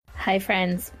Hi,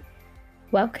 friends.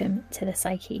 Welcome to the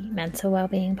Psyche Mental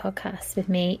Wellbeing Podcast with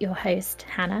me, your host,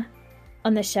 Hannah.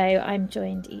 On the show, I'm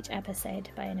joined each episode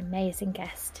by an amazing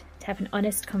guest to have an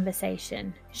honest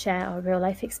conversation, share our real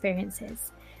life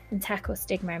experiences, and tackle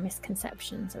stigma and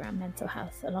misconceptions around mental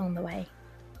health along the way.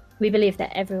 We believe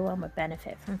that everyone would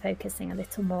benefit from focusing a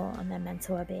little more on their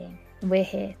mental wellbeing, and we're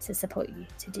here to support you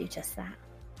to do just that.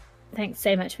 Thanks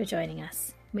so much for joining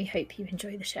us. We hope you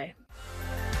enjoy the show.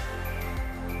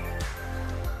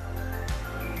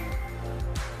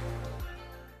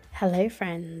 Hello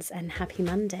friends and happy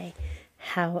Monday.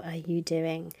 How are you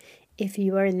doing? If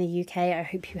you are in the UK, I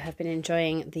hope you have been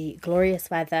enjoying the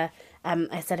glorious weather.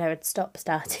 I said I would stop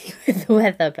starting with the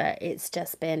weather, but it's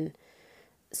just been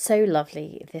so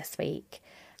lovely this week.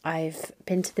 I've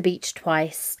been to the beach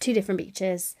twice, two different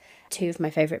beaches, two of my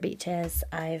favourite beaches.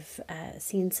 I've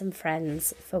seen some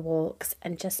friends for walks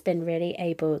and just been really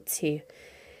able to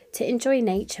enjoy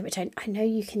nature, which I know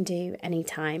you can do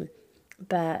anytime,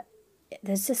 but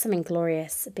there's just something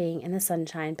glorious being in the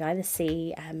sunshine by the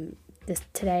sea.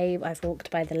 Today I've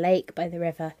walked by the lake, by the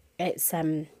river. It's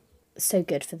so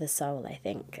good for the soul, I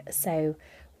think. So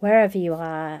wherever you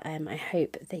are, I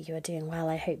hope that you are doing well.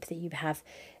 I hope that you have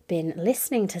been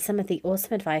listening to some of the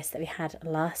awesome advice that we had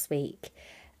last week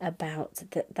about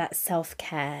that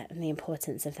self-care and the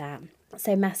importance of that.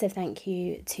 So massive thank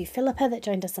you to Philippa that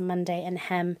joined us on Monday and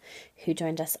Hem who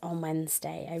joined us on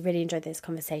Wednesday. I really enjoyed those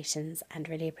conversations and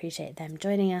really appreciate them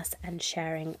joining us and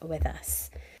sharing with us.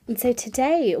 And so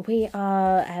today we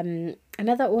are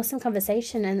another awesome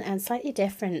conversation and slightly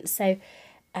different. So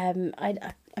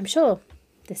I'm sure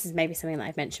this is maybe something that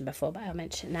I've mentioned before, but I'll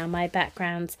mention it now. My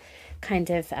background kind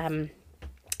of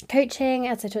coaching,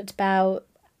 as I talked about.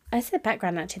 I said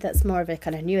background, actually, that's more of a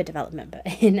kind of newer development,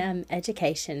 but in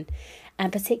education, and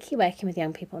particularly working with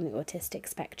young people on the autistic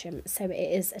spectrum. So it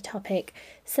is a topic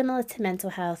similar to mental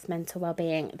health, mental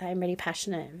well-being that I'm really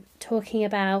passionate talking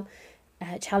about,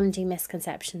 challenging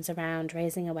misconceptions around,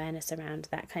 raising awareness around,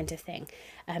 that kind of thing.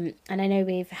 And I know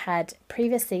we've had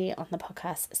previously on the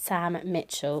podcast Sam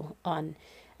Mitchell on,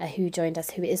 who joined us,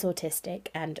 who is autistic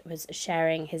and was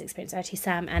sharing his experience. Actually,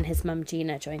 Sam and his mum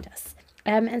Gina joined us.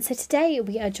 And so today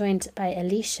we are joined by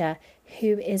Alicia,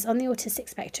 who is on the autistic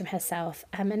spectrum herself,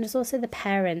 and is also the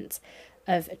parent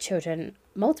of children,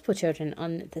 multiple children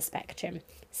on the spectrum.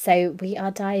 So we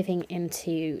are diving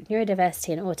into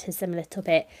neurodiversity and autism a little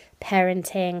bit,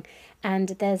 parenting, and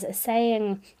there's a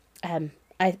saying,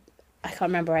 I can't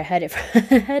remember where I heard it from,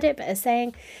 but a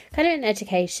saying kind of in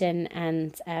education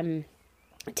and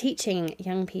teaching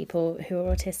young people who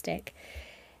are autistic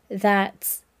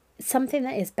that something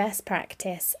that is best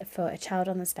practice for a child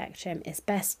on the spectrum is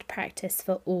best practice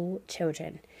for all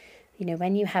children. You know,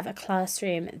 when you have a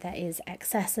classroom that is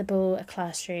accessible, a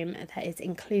classroom that is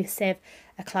inclusive,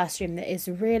 a classroom that is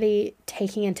really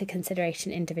taking into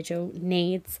consideration individual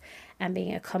needs and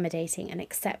being accommodating and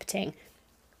accepting,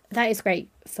 that is great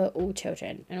for all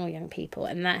children and all young people.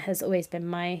 And that has always been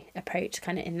my approach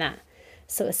kind of in that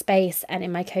sort of space and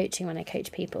in my coaching when I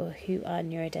coach people who are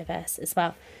neurodiverse as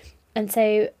well. And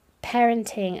so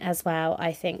parenting as well,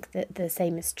 I think that the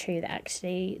same is true, that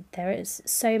actually there is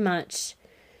so much,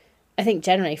 I think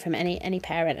generally from any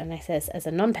parent, and I say this as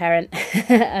a non-parent,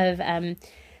 of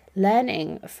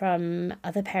learning from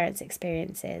other parents'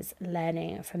 experiences,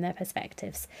 learning from their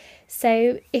perspectives.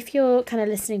 So if you're kind of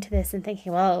listening to this and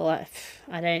thinking, well,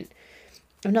 I'm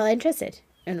not interested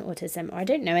in autism, or I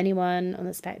don't know anyone on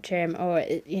the spectrum, or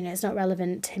it's not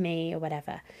relevant to me or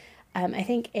whatever, I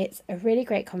think it's a really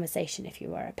great conversation if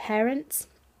you are a parent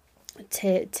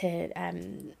to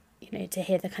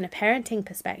hear the kind of parenting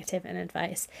perspective and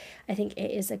advice. I think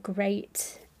it is a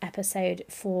great episode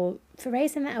for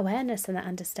raising that awareness and that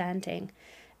understanding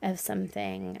of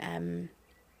something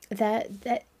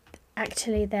that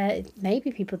actually there may be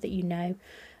people that you know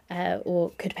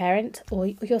or could parent, or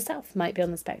yourself might be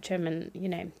on the spectrum,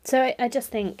 and so I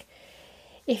just think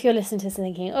if you're listening to this and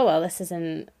thinking, oh well, this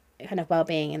isn't kind of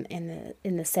well-being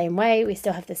in the same way, we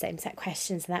still have the same set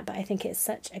questions and that, but I think it's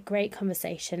such a great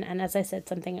conversation, and as I said,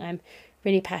 something I'm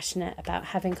really passionate about,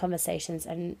 having conversations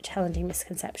and challenging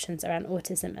misconceptions around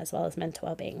autism as well as mental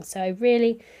well-being. So I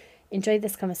really enjoyed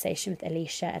this conversation with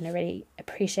Alicia, and I really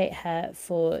appreciate her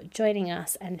for joining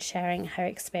us and sharing her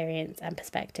experience and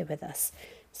perspective with us.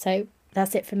 So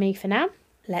that's it for me for now.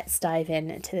 Let's dive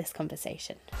into this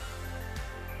conversation.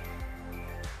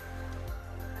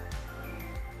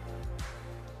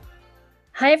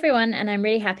 Hi everyone, and I'm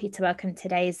really happy to welcome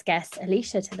today's guest,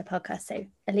 Alicia, to the podcast. So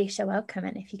Alicia, welcome,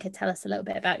 and if you could tell us a little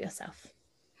bit about yourself.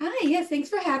 Hi, yes, thanks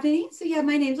for having me. So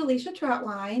my name's Alicia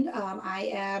Trautwein.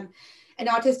 I am an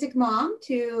autistic mom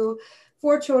to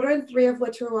four children, three of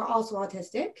which were also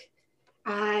autistic.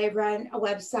 I run a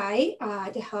website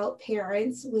to help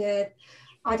parents with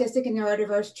autistic and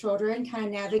neurodiverse children kind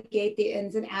of navigate the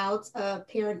ins and outs of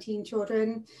parenting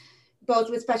children,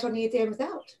 both with special needs and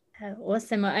without. Oh,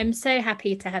 awesome. Well, I'm so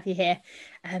happy to have you here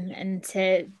and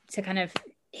to kind of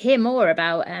hear more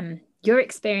about your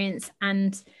experience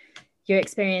and your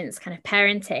experience kind of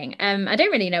parenting. I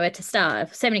don't really know where to start. I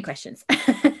have so many questions.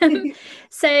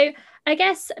 So I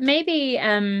guess maybe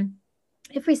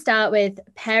if we start with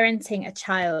parenting a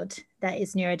child that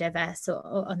is neurodiverse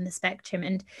or on the spectrum,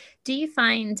 and do you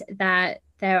find that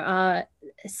there are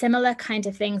similar kind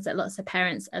of things that lots of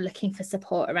parents are looking for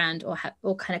support around,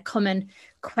 or kind of common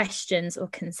questions or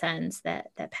concerns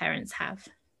that parents have?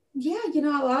 Yeah, a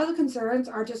lot of the concerns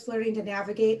are just learning to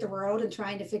navigate the world and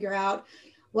trying to figure out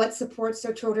what supports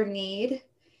their children need.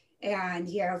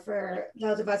 And, for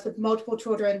those of us with multiple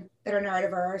children that are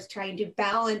neurodiverse, trying to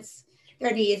balance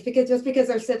their needs, because just because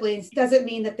they're siblings doesn't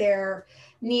mean that their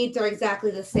needs are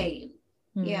exactly the same,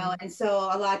 and so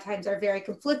a lot of times are very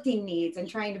conflicting needs, and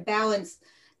trying to balance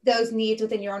those needs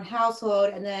within your own household.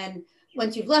 And then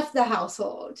once you've left the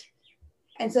household.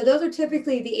 And so those are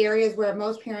typically the areas where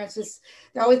most parents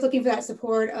they're always looking for that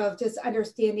support of just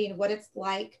understanding what it's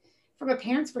like from a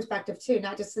parent's perspective too,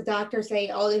 not just the doctor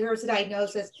saying, oh, here's the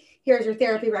diagnosis, here's your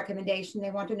therapy recommendation.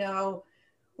 They want to know,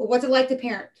 well, what's it like to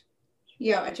parent,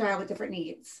 a child with different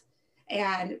needs,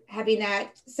 and having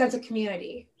that sense of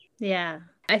community. Yeah.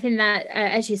 I think that,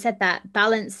 as you said, that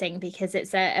balancing, because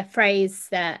it's a phrase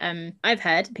that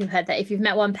people heard that if you've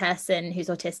met one person who's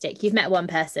autistic, you've met one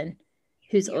person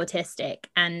who's autistic.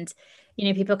 And,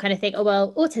 people kind of think, oh,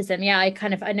 well, autism, yeah,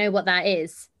 I know what that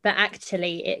is. But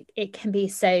actually, it can be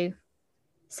so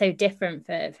different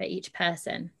for each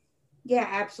person. Yeah,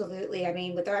 absolutely. I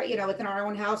mean, within our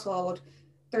own household,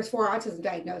 there's 4 autism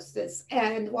diagnoses.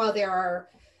 And while there are,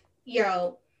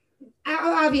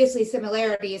 obviously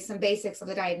similarities, some basics of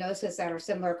the diagnosis that are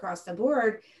similar across the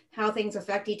board, how things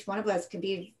affect each one of us can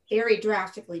be very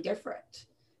drastically different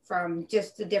from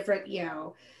just the different,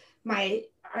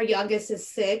 our youngest is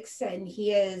 6, and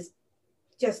he is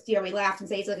just, we laugh and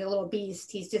say he's like a little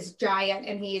beast. He's just giant,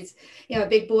 and he's, a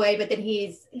big boy, but then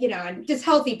he's, and just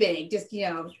healthy big, just,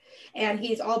 and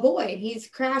he's all boy, and he's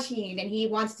crashing, and he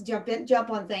wants to jump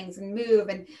on things and move.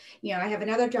 And, I have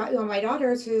another, one of my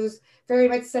daughters who's very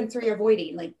much sensory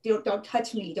avoiding, like, don't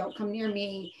touch me, don't come near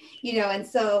me, and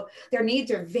so their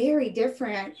needs are very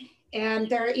different.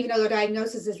 And even though their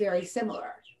diagnosis is very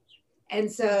similar. And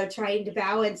so trying to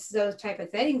balance those type of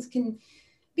things can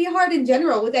be hard in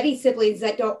general with any siblings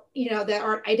that don't, that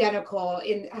aren't identical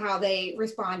in how they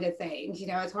respond to things.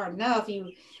 It's hard enough.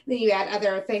 Then you add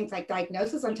other things like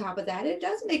diagnosis on top of that. It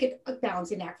does make it a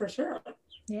balancing act for sure.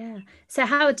 Yeah. So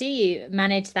how do you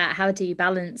manage that? How do you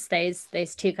balance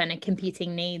those two kind of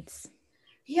competing needs?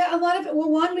 Yeah, a lot of it. Well,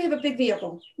 one, we have a big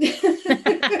vehicle.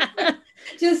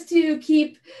 Just to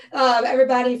keep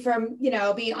everybody from,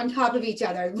 being on top of each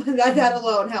other. that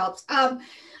alone helps. A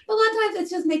lot of times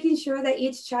it's just making sure that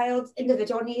each child's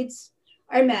individual needs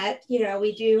are met.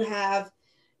 We do have,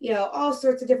 all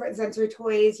sorts of different sensory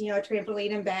toys, a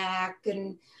trampoline and back.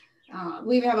 And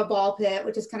we even have a ball pit,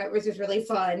 which is really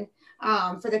fun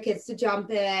for the kids to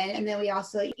jump in. And then we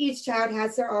also, each child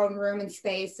has their own room and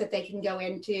space that they can go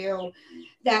into,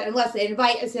 that unless they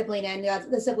invite a sibling in,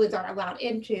 the siblings aren't allowed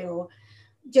into,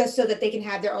 just so that they can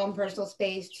have their own personal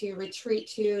space to retreat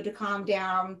to calm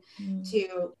down,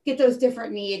 to get those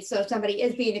different needs. So if somebody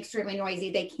is being extremely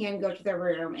noisy, they can go to their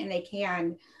room and they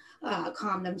can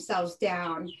calm themselves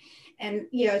down. And,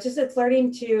 it's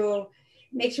learning to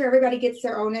make sure everybody gets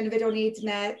their own individual needs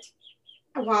met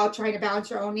while trying to balance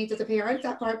your own needs as a parent.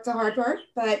 That part's the hard part,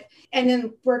 and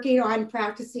then working on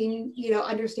practicing,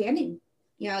 understanding,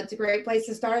 it's a great place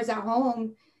to start is at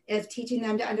home, is teaching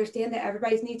them to understand that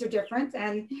everybody's needs are different.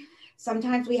 And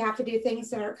sometimes we have to do things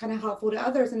that are kind of helpful to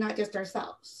others and not just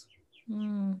ourselves.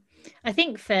 I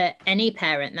think for any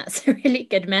parent, that's a really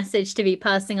good message to be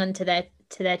passing on to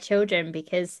their children,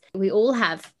 because we all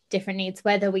have different needs,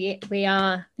 whether we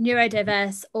are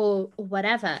neurodiverse or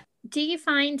whatever. Do you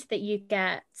find that you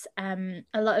get a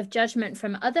lot of judgment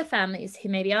from other families who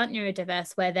maybe aren't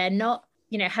neurodiverse, where they're not,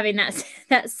 having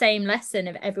that same lesson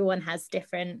of everyone has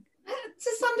different?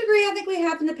 To some degree, I think we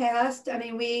have in the past. I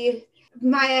mean,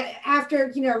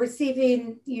 after,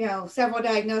 receiving, several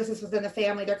diagnoses within the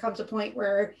family, there comes a point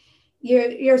where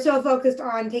you're so focused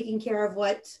on taking care of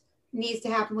what needs to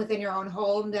happen within your own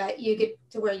home that you get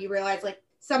to where you realize, like,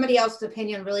 somebody else's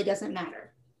opinion really doesn't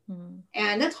matter.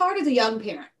 And that's hard as a young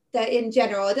parent, that in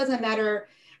general, it doesn't matter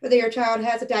whether your child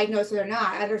has a diagnosis or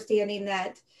not, understanding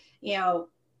that,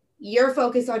 your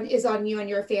focus is on you and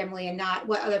your family and not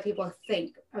what other people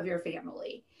think of your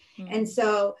family. And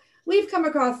so we've come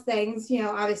across things,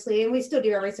 obviously, and we still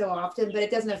do every so often, but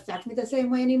it doesn't affect me the same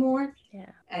way anymore.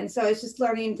 Yeah. And so it's just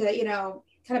learning to,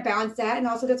 kind of balance that, and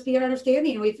also just be an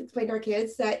understanding. We've explained to our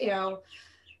kids that,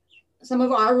 some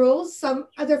of our rules, some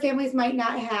other families might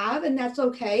not have, and that's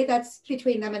okay. That's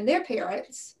between them and their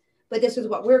parents, but this is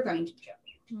what we're going to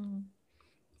do.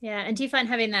 Yeah. And do you find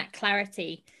having that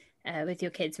clarity with your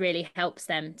kids really helps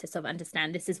them to sort of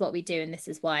understand this is what we do and this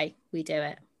is why we do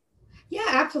it? Yeah,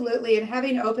 absolutely. And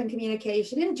having open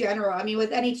communication in general. I mean,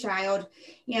 with any child,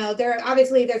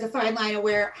 there's a fine line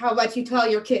of how much you tell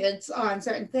your kids on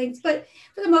certain things, but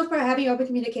for the most part, having open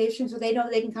communication so they know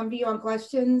that they can come to you on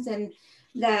questions, and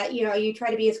that, you try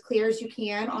to be as clear as you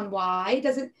can on why.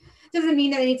 Doesn't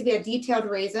mean that it needs to be a detailed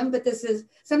reason, but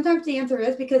sometimes the answer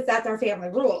is because that's our family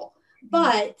rule.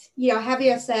 But,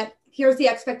 having a set, here's the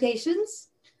expectations,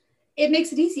 it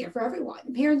makes it easier for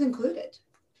everyone, parents included.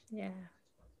 Yeah.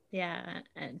 Yeah.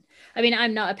 And I mean,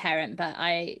 I'm not a parent, but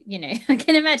I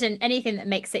can imagine anything that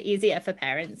makes it easier for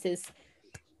parents is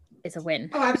a win.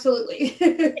 Oh, absolutely.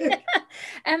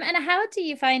 And how do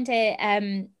you find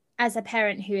it as a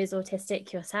parent who is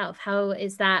autistic yourself? How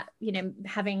is that,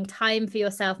 having time for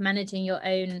yourself, managing your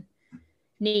own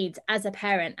needs as a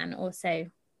parent and also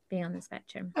being on the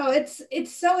spectrum? Oh, it's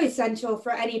so essential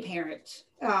for any parent,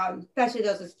 especially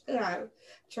those with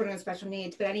children with special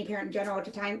needs, but any parent in general,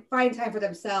 to find time for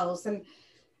themselves. And,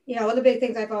 one of the big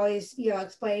things I've always,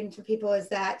 explained to people is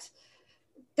that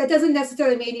doesn't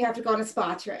necessarily mean you have to go on a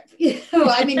spa trip.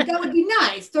 I mean, that would be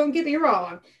nice. Don't get me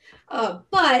wrong.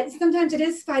 But sometimes it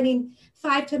is finding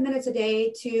 5-10 minutes a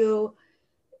day to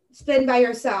spend by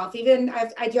yourself. Even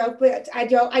I joke, but I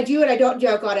do and I don't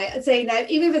joke on it, saying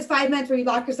that even if it's 5 minutes where you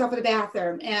lock yourself in the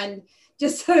bathroom, and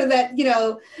just so that,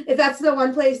 if that's the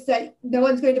one place that no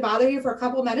one's going to bother you for a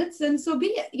couple minutes, then so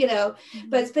be it,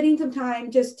 but spending some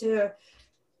time just to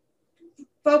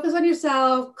focus on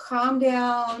yourself, calm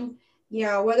down,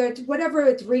 whatever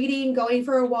it's reading, going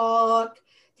for a walk,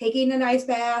 taking a nice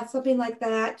bath, something like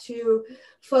that, to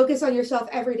focus on yourself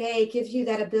every day gives you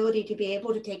that ability to be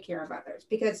able to take care of others.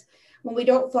 Because when we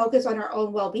don't focus on our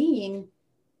own well-being,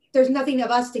 there's nothing of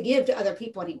us to give to other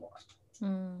people anymore.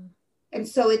 And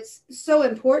so it's so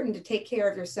important to take care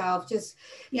of yourself, just,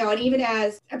 and even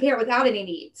as a parent without any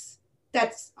needs,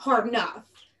 that's hard enough.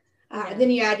 Then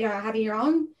you add, having your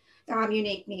own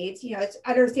unique needs, it's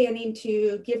understanding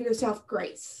to give yourself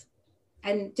grace,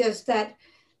 and just that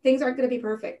things aren't going to be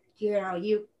perfect.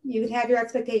 You can have your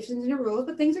expectations and your rules,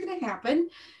 but things are going to happen.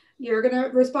 You're going to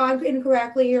respond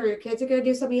incorrectly, or your kids are going to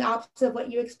do something opposite of what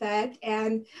you expect,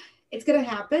 and it's going to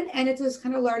happen. And it's just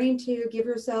kind of learning to give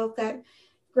yourself that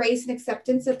grace and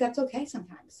acceptance that that's okay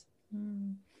sometimes.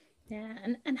 Yeah.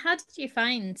 And how did you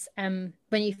find when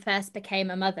you first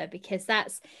became a mother? Because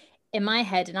that's in my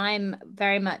head, and I'm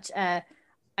very much I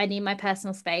need my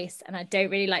personal space, and I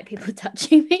don't really like people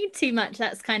touching me too much.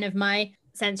 That's kind of my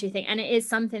sensory thing, and it is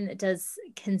something that does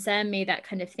concern me, that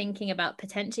kind of thinking about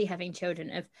potentially having children,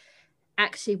 of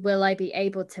actually, will I be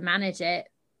able to manage it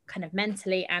kind of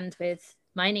mentally and with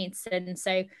my needs? And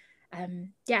so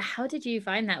how did you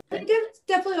find that? It's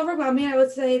definitely overwhelming. I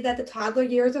would say that the toddler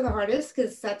years are the hardest,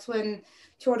 because that's when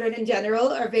children in general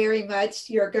are very much,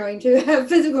 you're going to have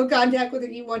physical contact whether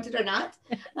you want it or not.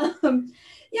 I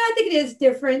think it is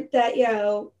different that,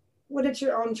 when it's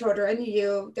your own children,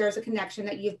 there's a connection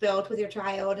that you've built with your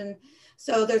child. And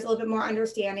so there's a little bit more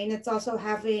understanding. It's also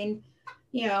having,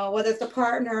 whether it's the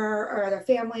partner or the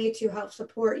family, to help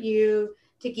support you,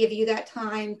 to give you that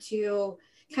time to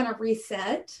kind of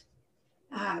reset.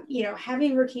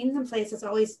 Having routines in place is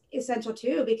always essential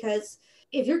too, because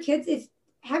if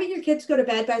having your kids go to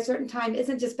bed by a certain time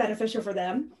isn't just beneficial for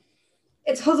them,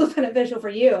 it's also beneficial for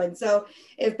you. And so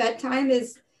if bedtime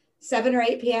is 7 or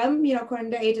 8 p.m.,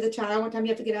 according to the age of the child, what time you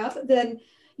have to get up, then,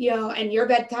 and your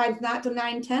bedtime's not till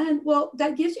 9-10, well,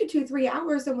 that gives you 2-3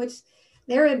 hours in which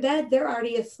they're in bed, they're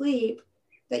already asleep,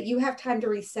 that you have time to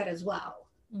reset as well.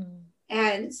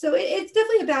 And so it's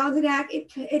definitely a balancing act.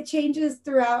 It changes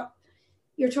throughout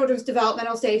your children's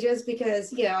developmental stages,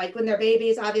 because, like when they're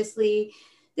babies, obviously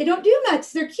they don't do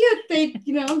much. They're cute. They,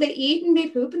 they eat and they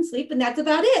poop and sleep, and that's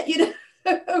about it,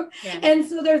 And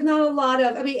so there's not a lot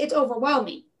of, it's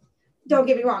overwhelming. Don't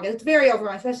get me wrong. It's very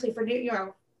overwhelming, especially for,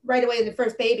 right away in the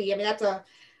first baby.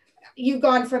 You've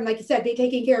gone from, like you said,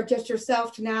 taking care of just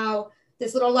yourself to now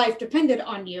this little life dependent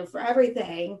on you for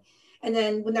everything. And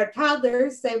then when they're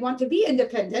toddlers, they want to be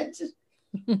independent,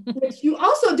 which you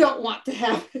also don't want to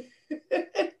have.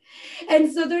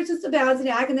 And so there's just a balancing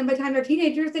act. And then by the time they're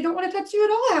teenagers, they don't want to touch you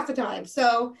at all half the time.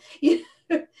 So,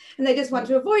 and they just want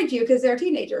to avoid you because they're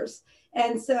teenagers.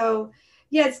 And so,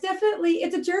 yeah,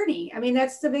 it's a journey. I mean,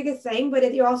 that's the biggest thing,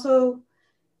 but you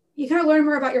kind of learn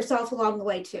more about yourself along the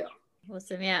way too.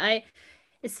 Awesome. Yeah.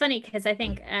 It's funny because I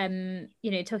think,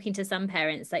 talking to some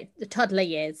parents, like the toddler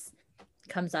years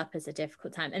comes up as a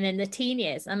difficult time. And then the teen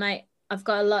years, I've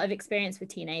got a lot of experience with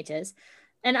teenagers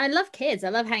and I love kids. I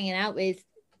love hanging out with,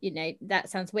 that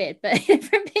sounds weird, but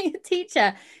from being a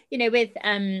teacher,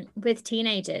 with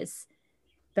teenagers.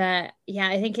 But yeah,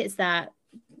 I think it's that,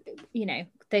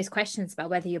 those questions about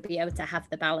whether you'll be able to have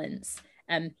the balance.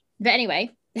 But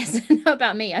anyway, it's not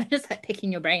about me. I'm just like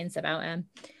picking your brains about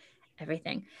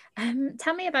everything.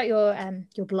 Tell me about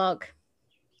your blog.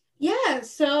 Yeah,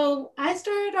 so I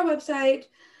started our website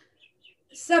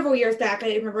several years back. I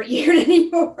don't remember what year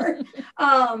anymore.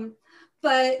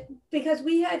 But because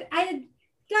I had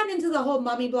gotten into the whole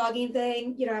mommy blogging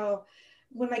thing,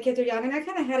 when my kids are young, and I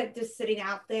kind of had it just sitting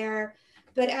out there.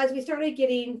 But as we started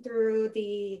getting through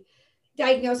the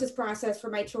diagnosis process for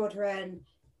my children,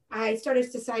 I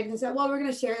started deciding that, well, we're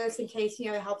going to share this in case,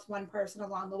 it helps one person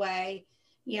along the way,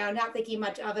 not thinking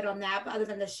much of it on that, but other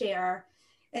than the share.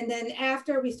 And then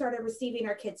after we started receiving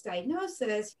our kids'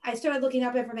 diagnosis, I started looking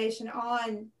up information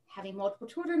on having multiple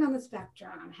children on the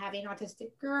spectrum, having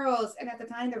autistic girls. And at the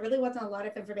time, there really wasn't a lot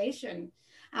of information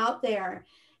out there.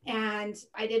 And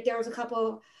there was a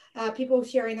couple people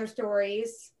sharing their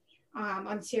stories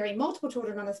on sharing multiple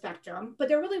children on the spectrum, but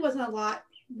there really wasn't a lot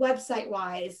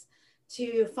website-wise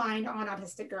to find on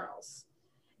autistic girls.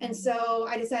 And so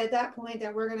I decided at that point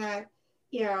that we're going to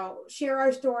share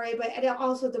our story, but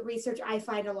also the research I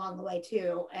find along the way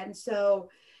too. And so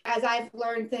as I've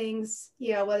learned things,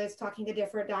 whether it's talking to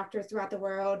different doctors throughout the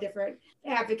world, different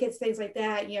advocates, things like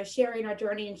that, sharing our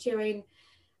journey and sharing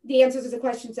the answers to the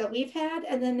questions that we've had,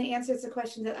 and then the answers to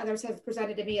questions that others have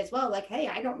presented to me as well. Like, hey,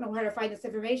 I don't know where to find this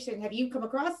information. Have you come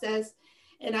across this?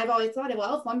 And I've always thought,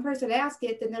 well, if one person asked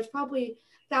it, then there's probably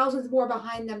thousands more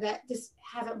behind them that just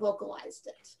haven't vocalized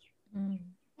it. Mm.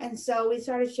 And so we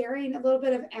started sharing a little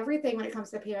bit of everything when it comes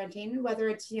to parenting, whether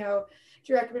it's,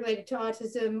 directly related to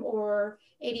autism or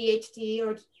ADHD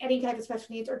or any type of special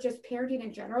needs or just parenting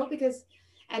in general, because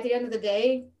at the end of the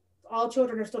day, all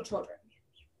children are still children.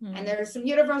 Mm. And there's some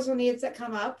universal needs that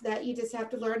come up that you just have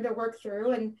to learn to work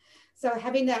through. And so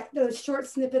having those short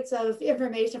snippets of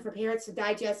information for parents to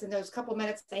digest in those couple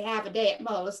minutes they have a day at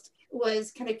most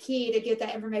was kind of key to get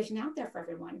that information out there for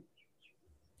everyone.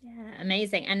 Yeah,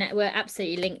 amazing. And we'll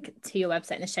absolutely link to your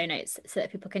website in the show notes so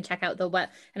that people can check out the web.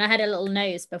 And I had a little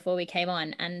nose before we came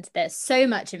on, and there's so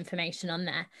much information on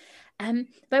there.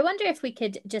 But I wonder if we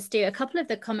could just do a couple of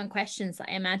the common questions that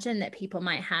I imagine that people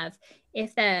might have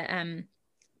if they're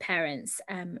parents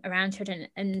around children.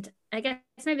 And I guess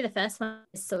maybe the first one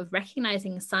is sort of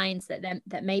recognizing signs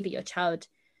that maybe your child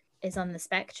is on the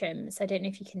spectrum. So I don't know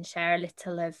if you can share a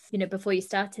little of, before you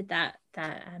started that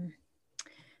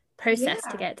process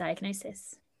to get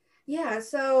diagnosis. Yeah.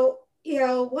 So,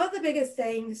 one of the biggest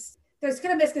things, there's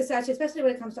kind of misconception, especially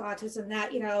when it comes to autism,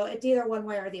 that, it's either one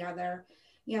way or the other.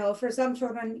 For some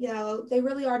children, they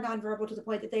really are nonverbal to the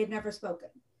point that they've never spoken,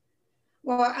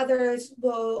 while others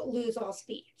will lose all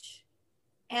speech.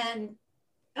 And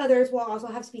others will also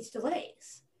have speech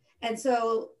delays. And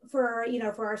so for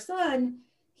our son,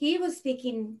 he was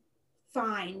speaking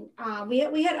fine.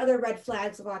 We had other red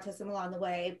flags of autism along the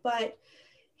way, but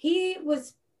he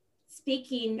was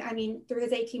speaking, through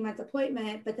his 18-month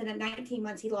appointment, but then at 19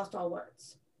 months, he lost all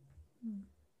words. Mm.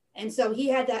 And so he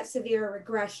had that severe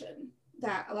regression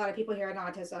that a lot of people hear in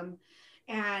autism.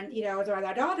 And, with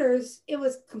our daughters, it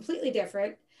was completely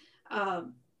different.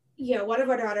 One of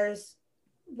our daughters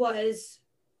was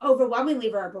overwhelmingly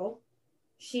verbal.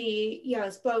 She,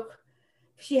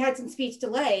 she had some speech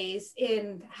delays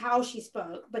in how she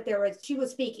spoke, but she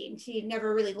was speaking. She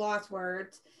never really lost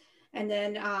words. And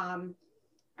then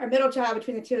our middle child,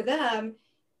 between the two of them,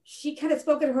 she kind of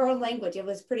spoke in her own language. It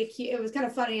was pretty cute. It was kind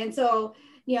of funny. And so,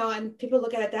 and people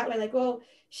look at it that way, like, well,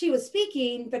 she was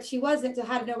speaking, but she wasn't. So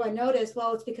how did no one notice?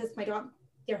 Well, it's because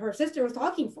her sister was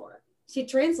talking for her. She'd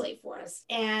translate for us.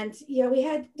 And,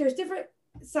 there's different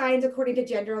signs according to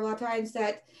gender a lot of times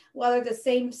that while they're the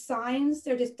same signs,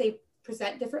 they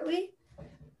present differently.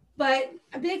 But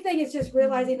a big thing is just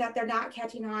realizing that they're not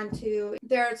catching on to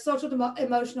their social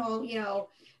emotional,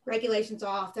 regulations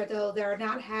off. They're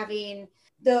not having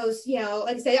those,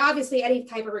 like I say, obviously any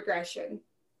type of regression.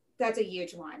 That's a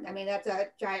huge one. That's a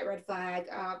giant red flag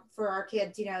for our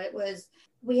kids.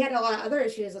 We had a lot of other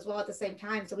issues as well at the same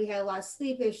time. So we had a lot of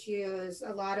sleep issues,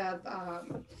 a lot of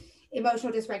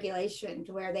emotional dysregulation,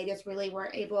 to where they just really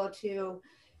weren't able to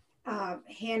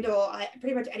handle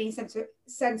pretty much any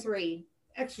sensory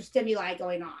extra stimuli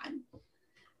going on.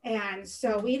 And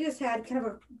so we just had kind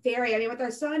of a very, I mean, with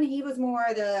our son, he was more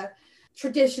the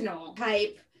traditional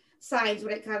type signs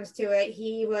when it comes to it.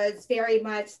 He was very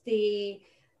much the,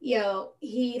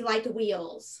 he liked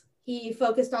wheels. He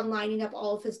focused on lining up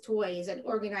all of his toys and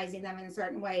organizing them in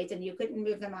certain ways, and you couldn't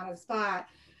move them out of the spot.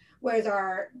 Whereas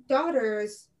our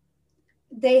daughters,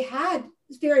 they had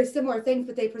very similar things,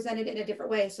 but they presented in a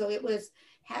different way. So it was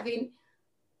having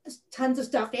tons of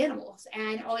stuffed animals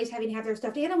and always having to have their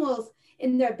stuffed animals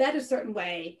in their bed a certain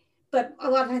way. But a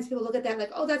lot of times people look at that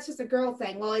like, oh, that's just a girl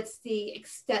thing. Well, it's the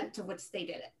extent to which they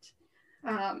did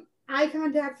it. Eye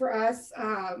contact for us,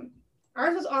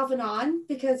 ours was off and on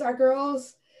because our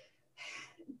girls,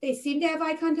 they seem to have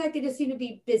eye contact. They just seem to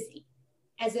be busy,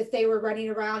 as if they were running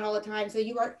around all the time. So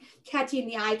you weren't catching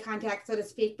the eye contact, so to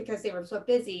speak, because they were so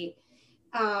busy.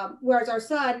 Whereas our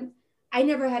son, I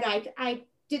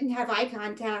didn't have eye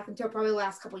contact until probably the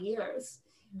last couple of years.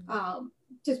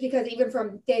 Just because even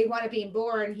from day one of being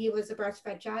born, he was a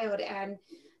breastfed child and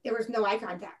there was no eye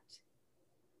contact.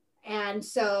 And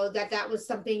so that was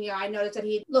something, I noticed that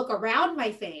he'd look around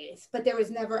my face, but there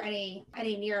was never any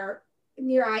near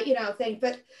eye, thing.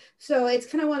 But so it's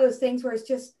kind of one of those things where it's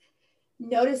just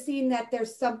noticing that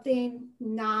there's something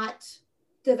not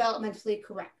developmentally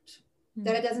correct,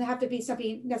 that it doesn't have to be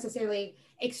something necessarily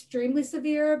extremely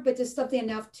severe, but just something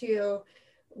enough to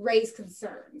raise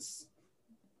concerns.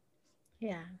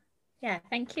 Yeah,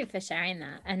 thank you for sharing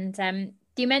that. And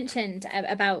you mentioned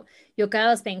about your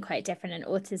girls being quite different and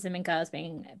autism and girls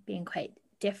being quite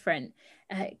different.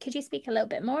 Could you speak a little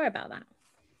bit more about that?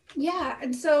 Yeah,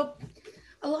 and so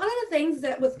a lot of the things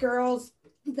that with girls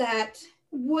that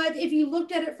would, if you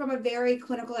looked at it from a very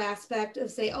clinical aspect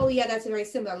of say, oh yeah, that's very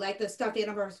similar, like the stuffed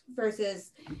animal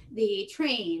versus the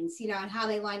trains, and how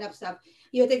they line up stuff,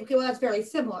 you would think, okay, well, that's very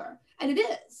similar. And it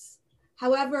is.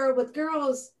 However, with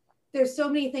girls, there's so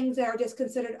many things that are just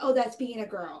considered, oh, that's being a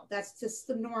girl. That's just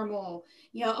the normal,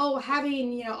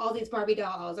 having, all these Barbie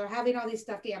dolls or having all these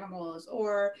stuffed animals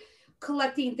or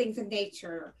collecting things in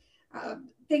nature,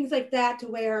 things like that, to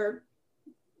where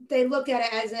they look at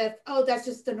it as if, oh, that's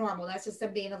just the normal. That's just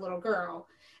them being a little girl.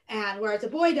 And whereas a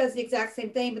boy does the exact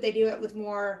same thing, but they do it with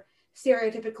more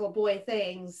stereotypical boy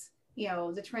things,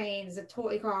 the trains, the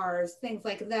toy cars, things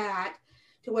like that,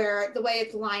 to where the way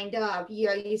it's lined up,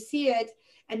 you see it.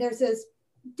 And there's this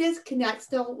disconnect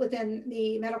still within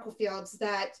the medical fields,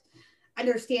 that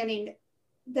understanding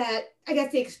that, I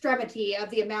guess, the extremity of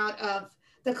the amount of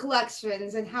the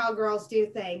collections and how girls do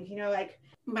things, like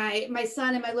my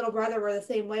son and my little brother were the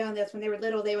same way on this. When they were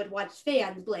little, they would watch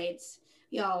fan blades,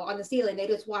 on the ceiling. They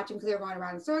just watch them because they're going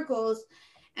around in circles.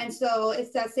 And so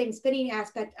it's that same spinning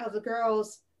aspect of the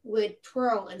girls would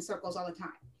twirl in circles all the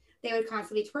time. They would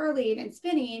constantly twirling and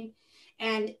spinning,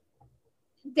 and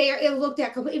it looked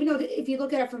at, even though if you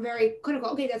look at it from very clinical,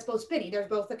 okay, that's both spinning. There's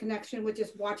both the connection with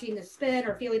just watching the spin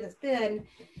or feeling the spin.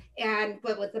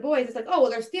 But with the boys, it's like, oh, well,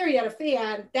 they're staring at a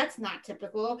fan. That's not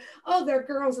typical. Oh, they're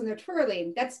girls and they're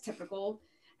twirling. That's typical.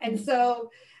 And so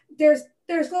there's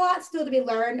a lot still to be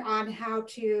learned on how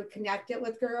to connect it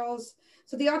with girls.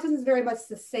 So the autism is very much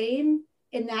the same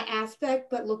in that aspect,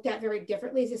 but looked at very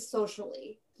differently, just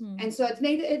socially. And so it's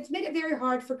made it very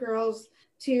hard for girls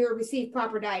to receive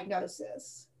proper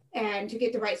diagnosis and to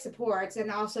get the right supports.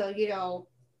 And also,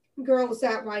 girls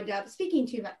that wind up speaking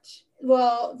too much.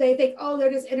 Well, they think, oh,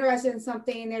 they're just interested in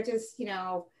something. They're just,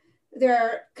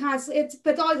 they're constantly,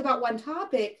 but it's always about one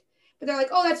topic, but they're like,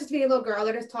 oh, that's just being a little girl.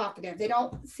 They're just talkative. They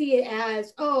don't see it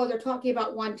as, oh, they're talking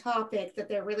about one topic that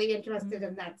they're really interested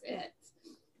in. That's it.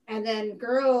 And then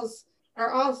girls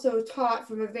are also taught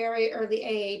from a very early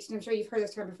age, and I'm sure you've heard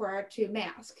this term before, to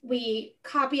mask. We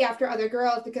copy after other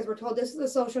girls because we're told this is the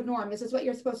social norm. This is what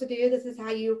you're supposed to do. This is how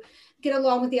you get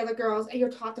along with the other girls, and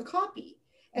you're taught to copy.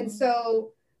 And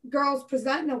so girls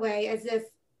present in a way as if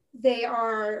they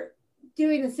are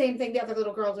doing the same thing the other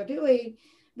little girls are doing,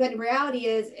 but in reality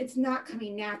it's not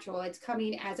coming natural. It's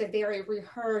coming as a very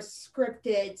rehearsed,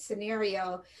 scripted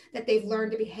scenario that they've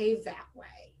learned to behave that way.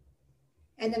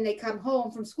 And then they come home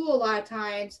from school a lot of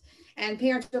times and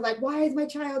parents are like, why is my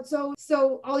child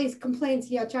so all these complaints,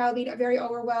 child being very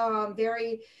overwhelmed,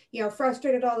 very,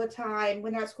 frustrated all the time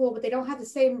when they're at school, but they don't have the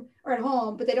same, or at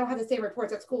home, but they don't have the same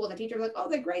reports at school. And the teacher's like, oh,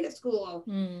 they're great at school.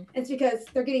 It's because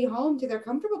they're getting home to their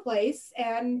comfortable place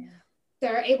and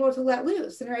they're able to let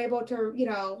loose and they're able to,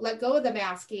 let go of the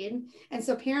masking. And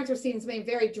so parents are seeing something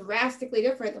very drastically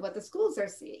different than what the schools are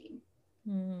seeing.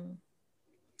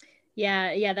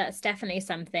 Yeah, that's definitely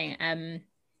something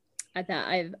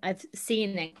that I've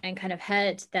seen and kind of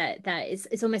heard, that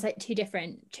it's almost like two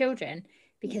different children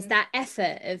because that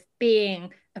effort of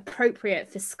being appropriate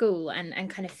for school and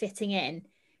kind of fitting in,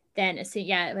 then as soon,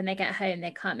 when they get home,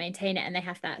 they can't maintain it, and they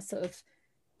have that sort of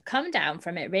come down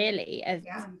from it, really,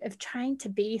 of trying to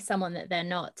be someone that they're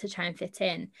not, to try and fit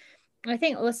in. I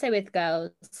think also with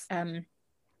girls,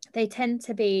 they tend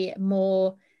to be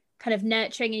more kind of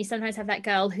nurturing, and you sometimes have that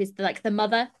girl who's like the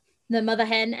mother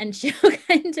hen, and she'll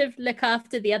kind of look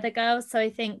after the other girls. So I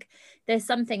think there's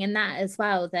something in that as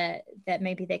well, that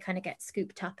maybe they kind of get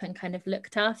scooped up and kind of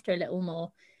looked after a little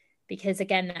more, because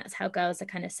again, that's how girls are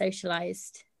kind of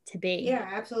socialized to be. Yeah,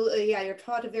 absolutely. Yeah,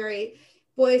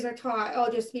 boys are taught, oh,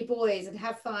 just be boys and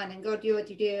have fun and go do what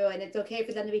you do, and it's okay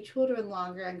for them to be children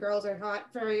longer, and girls are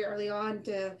taught very early on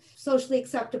to socially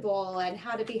acceptable and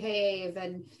how to behave,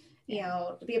 and you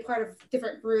know, to be a part of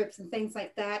different groups and things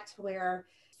like that, where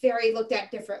very looked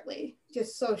at differently,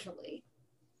 just socially.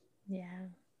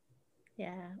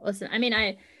 Yeah, awesome. I mean,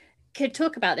 I could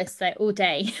talk about this like all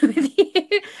day with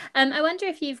you. I wonder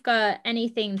if you've got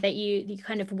anything that you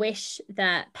kind of wish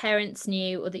that parents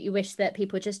knew, or that you wish that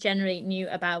people just generally knew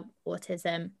about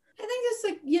autism. I think just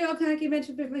like, you know, kind of like you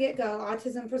mentioned from the get-go,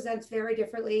 autism presents very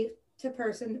differently to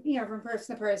person, you know, from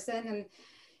person to person, and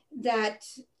that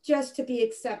just to be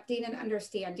accepting and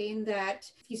understanding that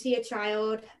if you see a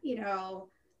child, you know,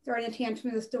 throwing a tantrum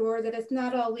in the store, that it's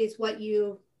not always what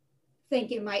you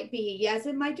think it might be. Yes,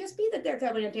 it might just be that they're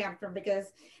throwing a tantrum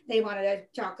because they wanted a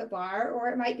chocolate bar, or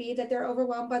it might be that they're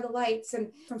overwhelmed by the lights.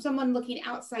 And from someone looking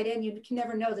outside in, you can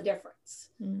never know the difference.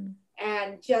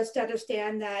 And just to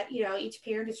understand that, you know, each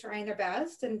parent is trying their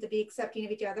best, and to be accepting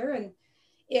of each other. And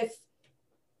if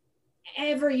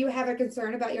ever you have a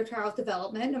concern about your child's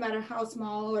development, no matter how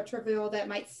small or trivial that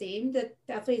might seem, that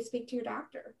definitely speak to your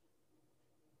doctor.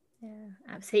 Yeah,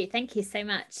 absolutely. Thank you so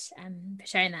much for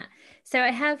sharing that. So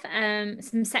I have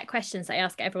some set questions I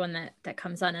ask everyone that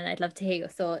comes on, and I'd love to hear your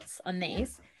thoughts on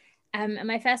these. And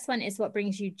my first one is, what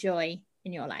brings you joy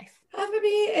in your life? For me,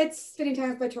 it's spending time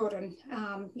with my children.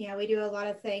 You know, we do a lot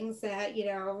of things that, you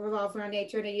know, revolve around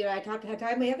nature. And, you know, I talked ahead of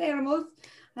time, we have animals,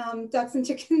 ducks and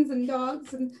chickens and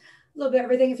dogs and a little bit of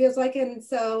everything, it feels like. And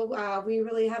so we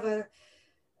really have a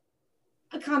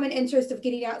common interest of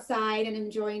getting outside and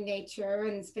enjoying nature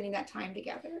and spending that time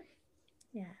together.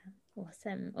 Yeah,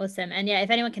 awesome. And yeah, if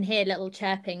anyone can hear a little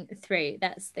chirping through,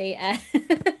 that's the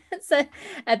so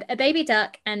a baby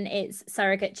duck and its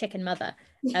surrogate chicken mother,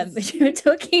 which we were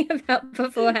talking about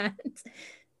beforehand.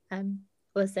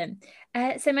 Awesome.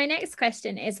 So my next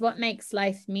question is, what makes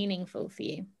life meaningful for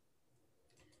you?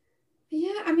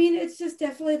 Yeah, I mean, it's just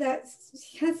definitely that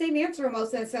kind of same answer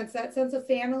almost, in a sense, that sense of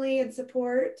family and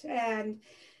support, and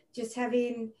just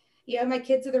having, you know, my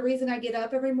kids are the reason I get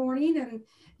up every morning, and,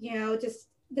 you know, just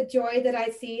the joy that I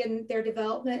see in their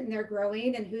development and their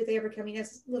growing and who they are becoming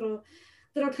as little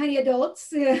tiny adults.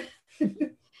 Yeah.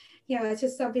 You know, it's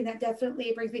just something that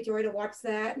definitely brings me joy to watch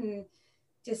that and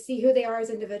just see who they are as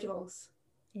individuals.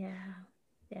 Yeah,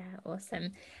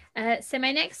 awesome. So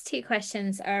my next two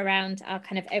questions are around our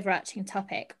kind of overarching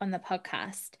topic on the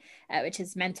podcast, which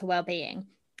is mental well-being.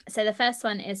 So the first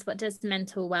one is, what does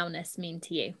mental wellness mean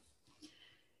to you?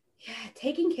 Yeah,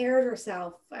 taking care of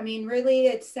yourself. I mean, really,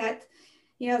 it's that,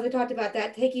 you know, we talked about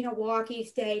that, taking a walk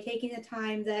each day, taking the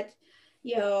time that,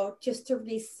 you know, just to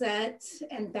reset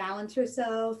and balance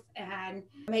yourself, and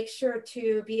make sure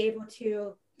to be able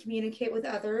to communicate with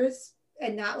others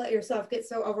and not let yourself get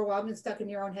so overwhelmed and stuck in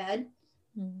your own head.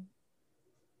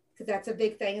 Because that's a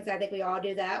big thing, is I think we all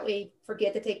do that. We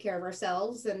forget to take care of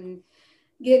ourselves, and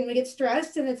again, we get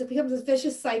stressed, and it becomes a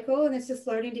vicious cycle, and it's just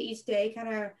learning to each day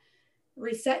kind of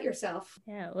reset yourself.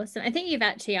 Yeah, awesome. I think you've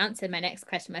actually answered my next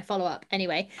question, my follow-up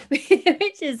anyway,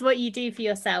 which is what you do for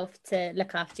yourself to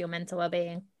look after your mental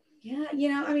well-being. Yeah, you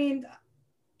know, I mean,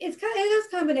 it is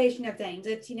a combination of things.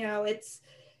 It's, you know, it's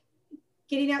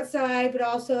getting outside, but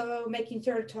also making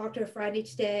sure to talk to a friend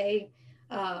each day,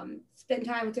 spend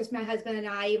time with just my husband and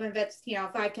I, even if it's, you know,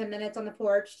 5-10 minutes on the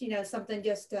porch, you know, something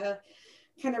just to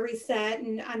kind of reset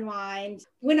and unwind.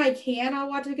 When I can, I'll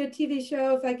watch a good TV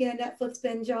show if I get a Netflix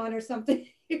binge on or something.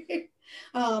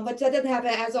 But that doesn't happen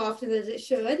as often as it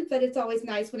should, but it's always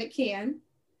nice when it can.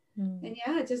 And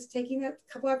yeah, just taking a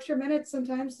couple extra minutes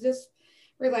sometimes to just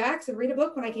relax and read a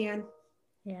book when I can.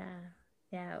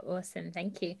 Yeah, awesome.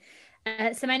 Thank you.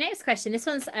 So my next question, this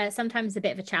one's sometimes a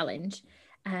bit of a challenge,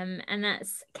 and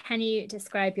that's, can you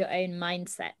describe your own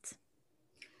mindset?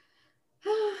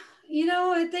 You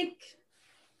know, I think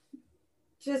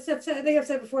I've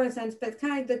said before in a sense, but it's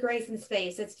kind of like the grace and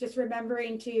space. It's just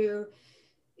remembering to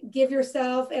give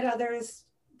yourself and others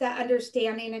that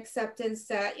understanding, acceptance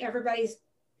that everybody's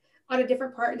on a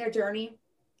different part in their journey.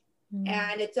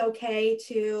 And it's okay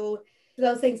to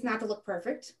for those things not to look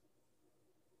perfect,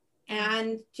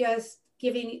 and just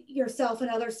giving yourself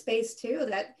another space too,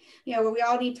 that, you know, we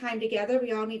all need time together.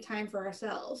 We all need time for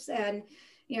ourselves. And,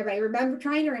 you know, by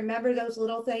trying to remember those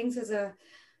little things is a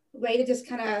way to just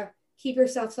kind of keep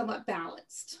yourself somewhat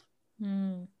balanced.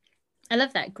 I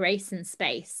love that, grace and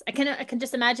space. I can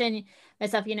just imagine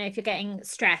myself, you know, if you're getting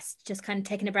stressed, just kind of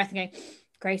taking a breath and going,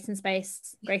 grace and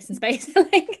space, grace and space.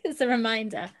 Like, it's a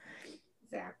reminder.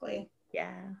 Exactly.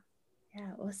 Yeah.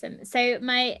 Yeah, awesome. So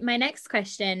my next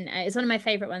question is one of my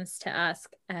favorite ones to ask,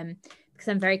 because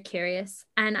I'm very curious,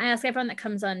 and I ask everyone that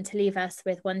comes on to leave us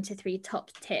with 1 to 3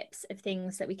 top tips of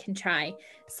things that we can try.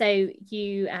 So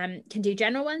you can do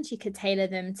general ones. You could tailor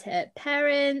them to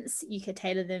parents, you could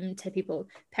tailor them to people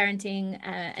parenting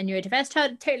a neurodiverse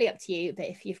child, totally up to you. But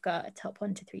if you've got a top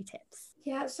 1 to 3 tips.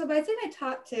 Yeah, so I think my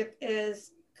top tip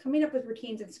is coming up with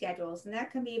routines and schedules, and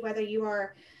that can be whether you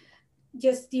are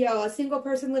just, you know, a single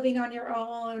person living on your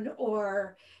own,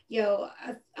 or, you know,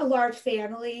 a large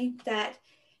family, that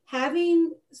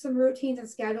having some routines and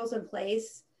schedules in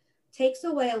place takes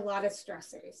away a lot of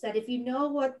stressors. That if you know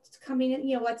what's coming in,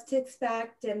 you know, what to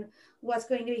expect and what's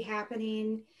going to be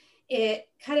happening, it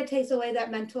kind of takes away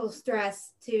that mental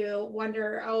stress to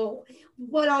wonder, oh,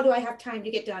 what all do I have time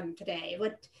to get done today?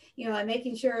 What, you know, and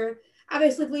making sure,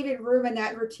 obviously leaving room in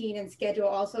that routine and schedule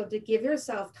also to give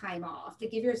yourself time off, to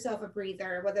give yourself a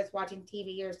breather, whether it's watching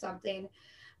TV or something.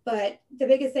 But the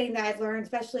biggest thing that I've learned,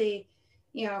 especially,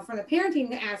 you know, from the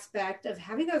parenting aspect of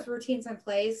having those routines in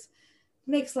place,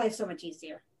 makes life so much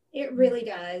easier. It really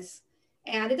does.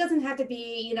 And it doesn't have to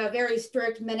be, you know, very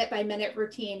strict minute by minute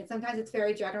routine. Sometimes it's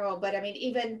very general, but I mean,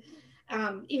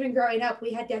 even growing up,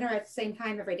 we had dinner at the same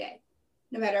time every day,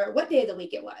 no matter what day of the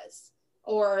week it was,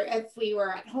 or if we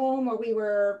were at home or we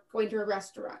were going to a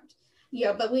restaurant, you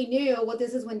know, but we knew, well,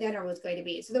 this is when dinner was going to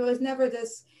be. So there was never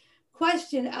this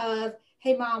question of,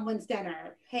 hey, mom, when's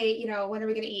dinner? Hey, you know, when are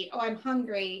we going to eat? Oh, I'm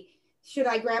hungry. Should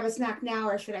I grab a snack now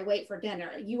or should I wait for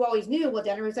dinner? You always knew, well,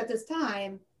 dinner was at this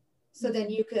time. So then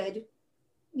you could,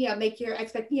 you know, make your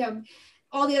you know,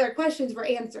 all the other questions were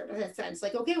answered in a sense.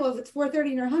 Like, okay, well, if it's 4:30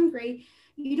 and you're hungry,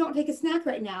 you don't take a snack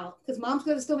right now because mom's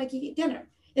going to still make you eat dinner.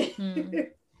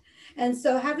 And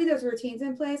so having those routines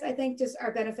in place, I think, just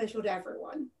are beneficial to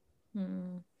everyone.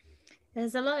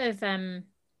 There's a lot of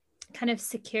kind of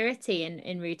security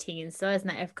in routines, so isn't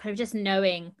it? Of kind of just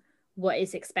knowing what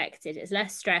is expected. It's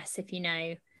less stress if you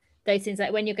know those things,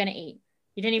 like when you're going to eat.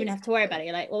 You don't even have to worry about it.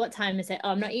 You're like, well, what time is it? Oh,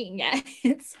 I'm not eating yet.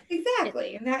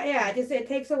 Exactly. And that, yeah, just it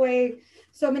takes away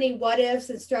so many what ifs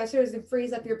and stressors and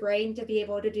frees up your brain to be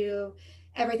able to do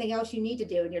everything else you need to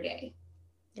do in your day.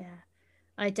 Yeah.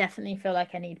 I definitely feel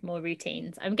like I need more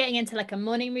routines. I'm getting into like a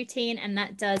morning routine, and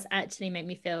that does actually make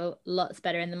me feel lots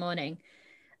better in the morning.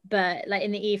 But like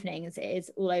in the evenings, it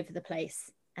is all over the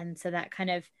place. And so that kind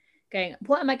of going,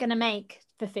 what am I going to make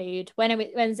for food?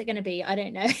 When's it going to be? I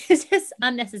don't know. It's just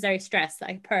unnecessary stress that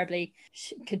I probably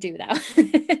could do without.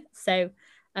 So,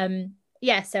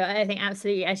 yeah, so I think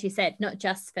absolutely, as you said, not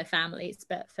just for families,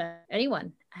 but for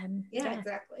anyone. Yeah,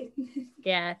 exactly.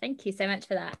 Yeah, thank you so much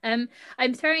for that.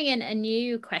 I'm throwing in a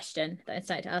new question that I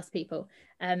started to ask people.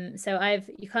 So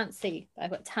you can't see, but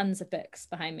I've got tons of books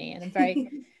behind me, and I'm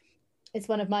very it's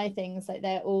one of my things, like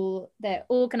they're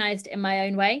organized in my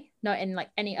own way, not in like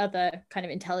any other kind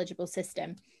of intelligible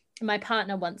system. My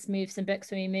partner once moved some books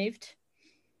when we moved,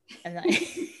 and I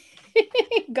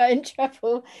got in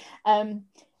trouble. I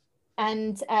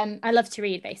love to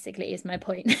read, basically, is my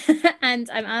point. And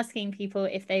I'm asking people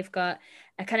if they've got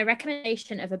a kind of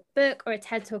recommendation of a book or a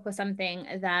TED Talk or something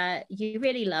that you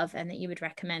really love and that you would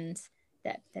recommend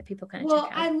that people kind of check out.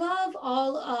 Well, I love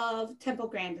all of Temple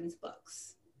Grandin's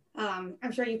books.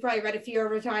 I'm sure you've probably read a few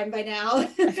over time by now.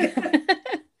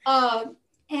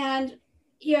 And,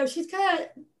 you know, she's kind of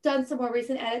done some more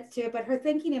recent edits to it, but her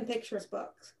Thinking in Pictures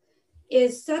books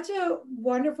is such a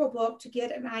wonderful book to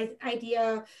get an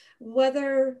idea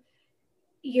whether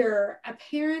you're a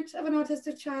parent of an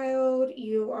autistic child,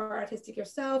 you are autistic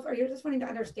yourself, or you're just wanting to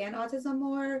understand autism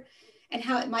more and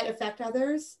how it might affect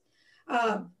others.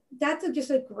 That's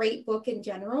just a great book in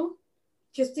general.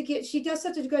 Just to get, she does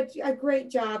such a great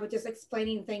job of just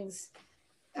explaining things,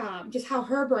 just how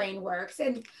her brain works.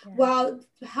 And while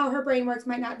how her brain works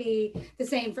might not be the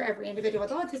same for every individual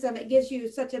with autism, it gives you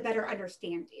such a better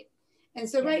understanding. And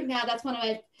so right now, that's one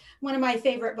of my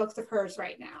favorite books of hers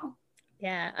right now.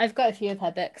 Yeah, I've got a few of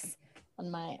her books on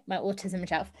my autism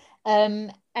shelf.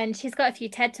 And she's got a few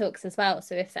TED Talks as well.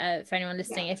 So if for anyone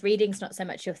listening, if reading's not so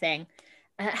much your thing,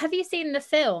 have you seen the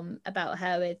film about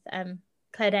her with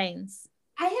Claire Danes?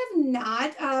 I have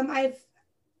not.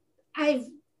 I've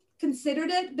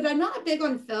considered it, but I'm not big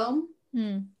on film.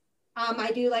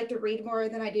 I do like to read more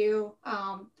than I do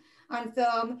on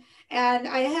film. And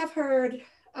I have heard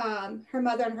her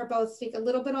mother and her both speak a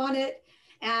little bit on it.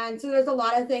 And so there's a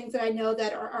lot of things that I know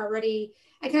that are already,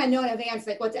 I kind of know in advance,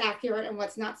 like what's accurate and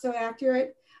what's not so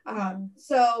accurate.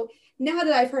 So now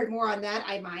that I've heard more on that,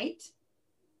 I might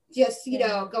just, you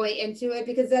know, going into it,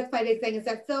 because that's my big thing is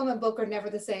that film and book are never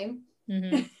the same.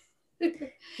 Mm-hmm.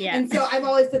 Yeah. And so I'm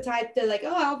always the type to like,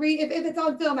 oh, I'll read, if it's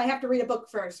on film, I have to read a book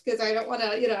first because I don't want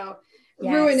to, you know,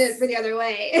 ruin it for the other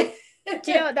way.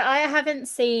 Do you know what, that I haven't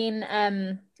seen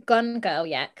Gone Girl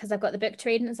yet because I've got the book to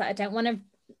read, and so I don't want to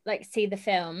like see the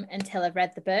film until I've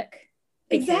read the book.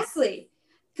 Exactly.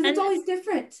 Because it's always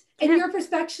different. And your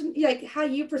perspective, like how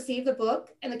you perceive the book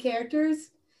and the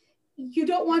characters, you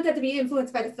don't want that to be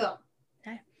influenced by the film.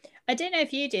 No. I don't know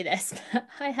if you do this, but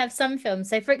I have some films.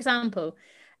 So for example,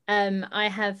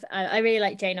 I really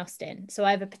like Jane Austen. So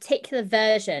I have a particular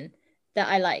version that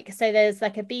I like. So there's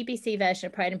like a BBC version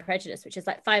of Pride and Prejudice, which is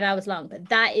like 5 hours long, but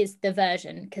that is the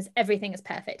version because everything is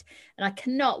perfect. And I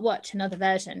cannot watch another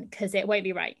version because it won't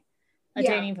be right. I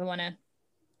don't even want to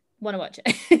watch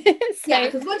it. Yeah,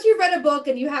 because once you've read a book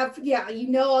and you have, you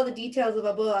know all the details of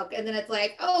a book, and then it's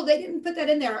like, oh, they didn't put that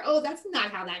in there. Oh, that's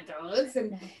not how that goes.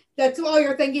 And that's all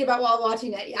you're thinking about while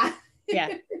watching it.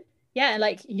 Yeah. Yeah,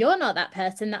 like you're not that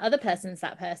person, that other person's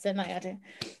that person. Like I do.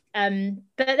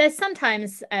 But there's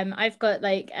sometimes I've got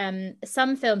like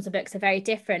some films and books are very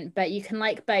different, but you can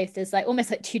like both. There's like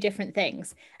almost like two different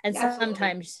things. And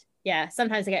sometimes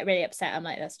I get really upset. I'm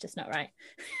like, that's just not right.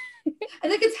 I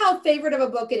think it's how favorite of a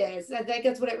book it is. I think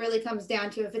that's what it really comes down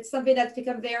to. If it's something that's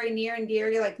become very near and dear,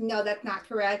 you're like, no, that's not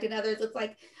correct. And others, it's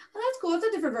like, oh, that's cool. It's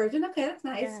a different version. Okay, that's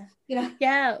nice. You know?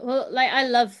 Yeah. Well, like I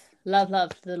love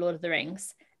The Lord of the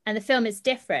Rings. And the film is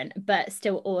different, but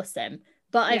still awesome.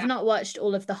 But I've not watched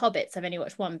all of the Hobbits. I've only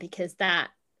watched one because that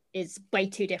is way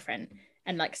too different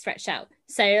and like stretched out.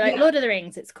 So like Lord of the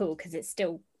Rings, it's cool because it's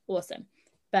still awesome.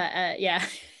 But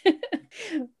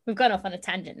we've gone off on a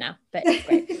tangent now, but it's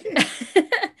great.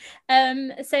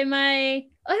 So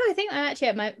I think I'm actually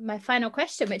at my final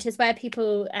question, which is where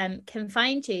people can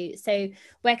find you. So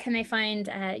where can they find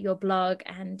your blog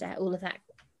and all of that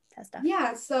stuff?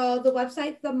 Yeah, so the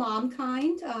website, The Mom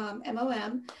Kind,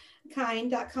 MOM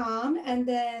kind.com, and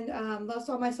then most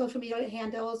all my social media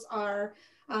handles are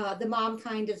The Mom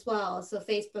Kind as well. So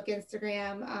Facebook,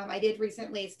 Instagram. I did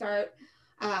recently start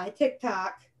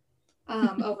TikTok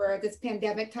over this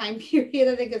pandemic time period.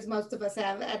 I think as most of us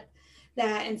have at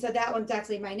that, and so that one's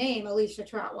actually my name, Alicia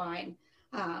Trotwine.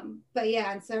 But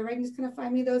yeah, and so everyone's gonna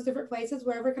find me those different places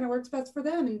wherever kind of works best for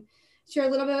them, and share a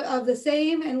little bit of the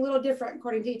same and a little different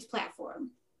according to each platform.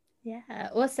 Yeah,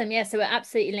 awesome. Yeah, so we'll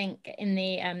absolutely link in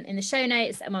the show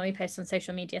notes and when we post on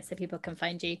social media so people can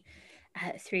find you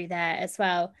through there as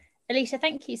well. Alicia,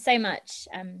 thank you so much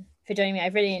for joining me.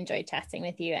 I've really enjoyed chatting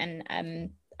with you,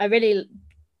 and I really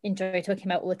enjoy talking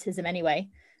about autism anyway.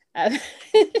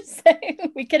 So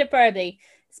we could have probably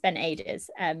spent ages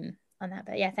on that,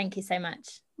 but yeah, thank you so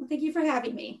much. Well, thank you for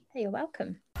having me. Hey, you're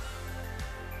welcome.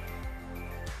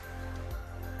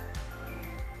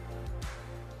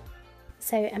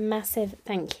 So a massive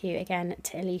thank you again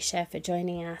to Alicia for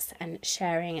joining us and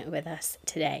sharing it with us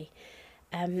today.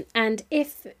 And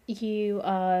if you're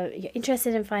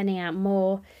interested in finding out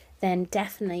more, then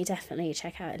definitely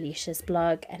check out Alicia's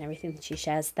blog and everything that she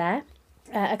shares there.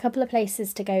 A couple of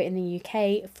places to go in the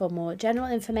UK for more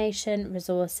general information,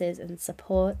 resources and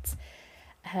support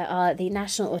are the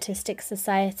National Autistic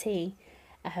Society.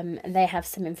 And they have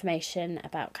some information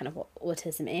about kind of what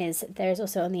autism is. There is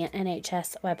also on the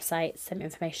NHS website some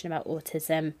information about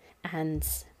autism and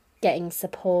getting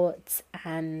support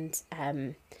and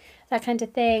that kind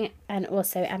of thing. And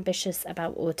also Ambitious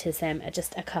About Autism are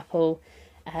just a couple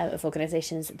of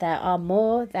organisations. There are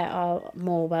more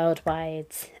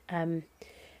worldwide,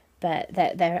 but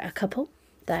there are a couple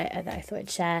that I thought I'd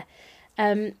share.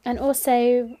 And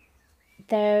also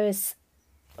there's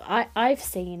I've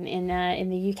seen in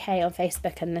the UK on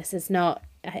Facebook, and this is not,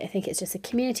 I think it's just a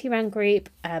community run group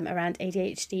around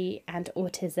ADHD and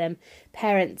autism,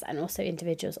 parents and also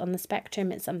individuals on the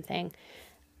spectrum. It's something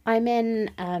I'm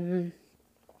in,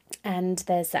 and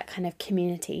there's that kind of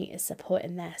community support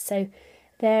in there. So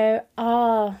there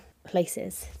are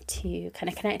places to kind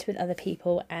of connect with other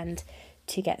people and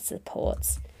to get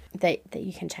support that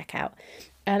you can check out.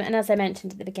 And as I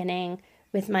mentioned at the beginning,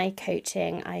 with my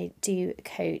coaching, I do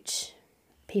coach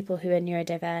people who are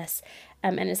neurodiverse,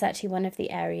 and it's actually one of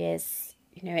the areas,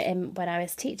 when I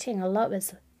was teaching, a lot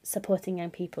was supporting young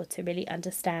people to really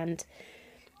understand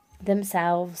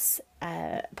themselves,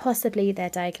 possibly their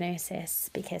diagnosis,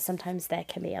 because sometimes there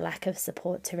can be a lack of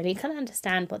support to really kind of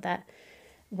understand what that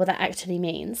what that actually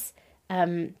means.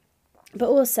 But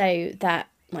also that,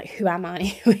 like, who am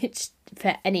I, which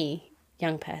for any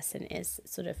young person is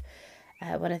sort of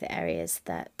one of the areas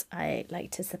that I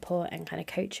like to support and kind of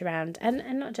coach around,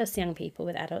 and not just young people,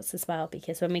 with adults as well,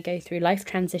 because when we go through life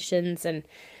transitions and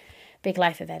big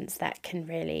life events, that can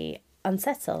really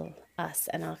unsettle us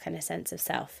and our kind of sense of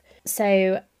self.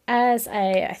 So as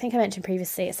I think I mentioned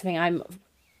previously, it's something I'm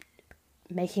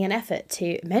making an effort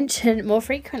to mention more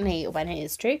frequently when it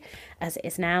is true, as it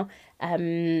is now.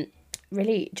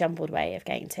 Really jumbled way of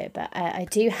getting to it, but I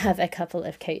do have a couple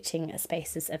of coaching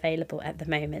spaces available at the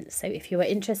moment. So if you are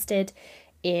interested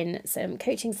in some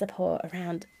coaching support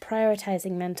around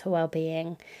prioritizing mental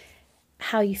well-being,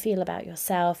 how you feel about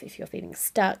yourself, if you're feeling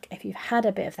stuck, if you've had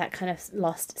a bit of that kind of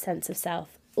lost sense of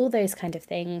self, all those kind of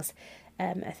things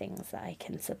are things that I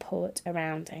can support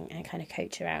around and kind of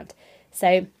coach around.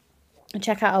 So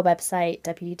check out our website,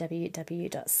 www.psyche.co.uk,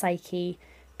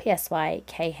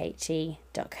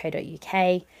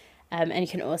 and you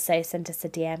can also send us a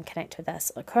DM, connect with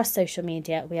us across social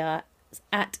media. We are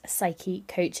at Psyche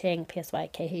Coaching,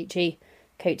 PSYKHE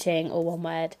Coaching, or one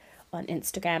word, on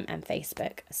Instagram and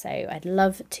Facebook. So I'd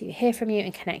love to hear from you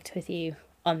and connect with you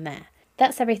on there.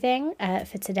 That's everything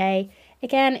for today.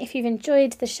 Again, if you've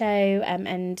enjoyed the show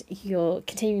and you're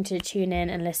continuing to tune in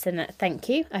and listen, thank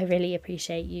you. I really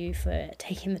appreciate you for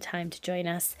taking the time to join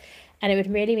us. And it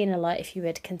would really mean a lot if you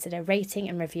would consider rating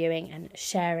and reviewing and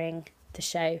sharing the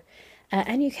show.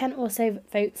 And you can also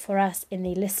vote for us in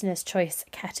the Listener's Choice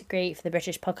category for the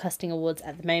British Podcasting Awards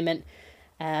at the moment.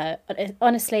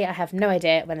 Honestly, I have no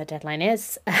idea when the deadline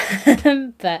is, but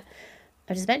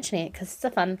I'm just mentioning it because it's a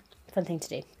fun thing to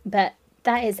do. But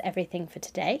that is everything for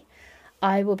today.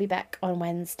 I will be back on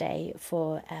Wednesday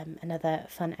for another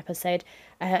fun episode.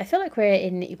 I feel like we're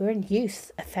in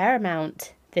youth a fair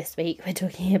amount this week. We're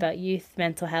talking about youth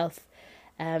mental health,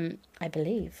 I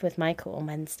believe, with Michael on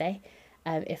Wednesday.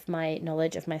 If my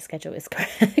knowledge of my schedule is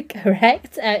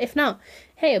correct. If not,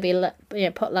 hey, it'll be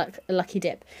potluck, a lucky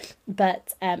dip.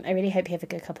 But I really hope you have a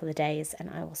good couple of days, and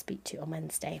I will speak to you on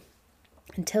Wednesday.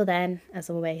 Until then,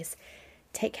 as always,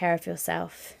 take care of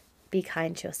yourself, be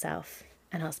kind to yourself,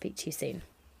 and I'll speak to you soon.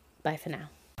 Bye for now.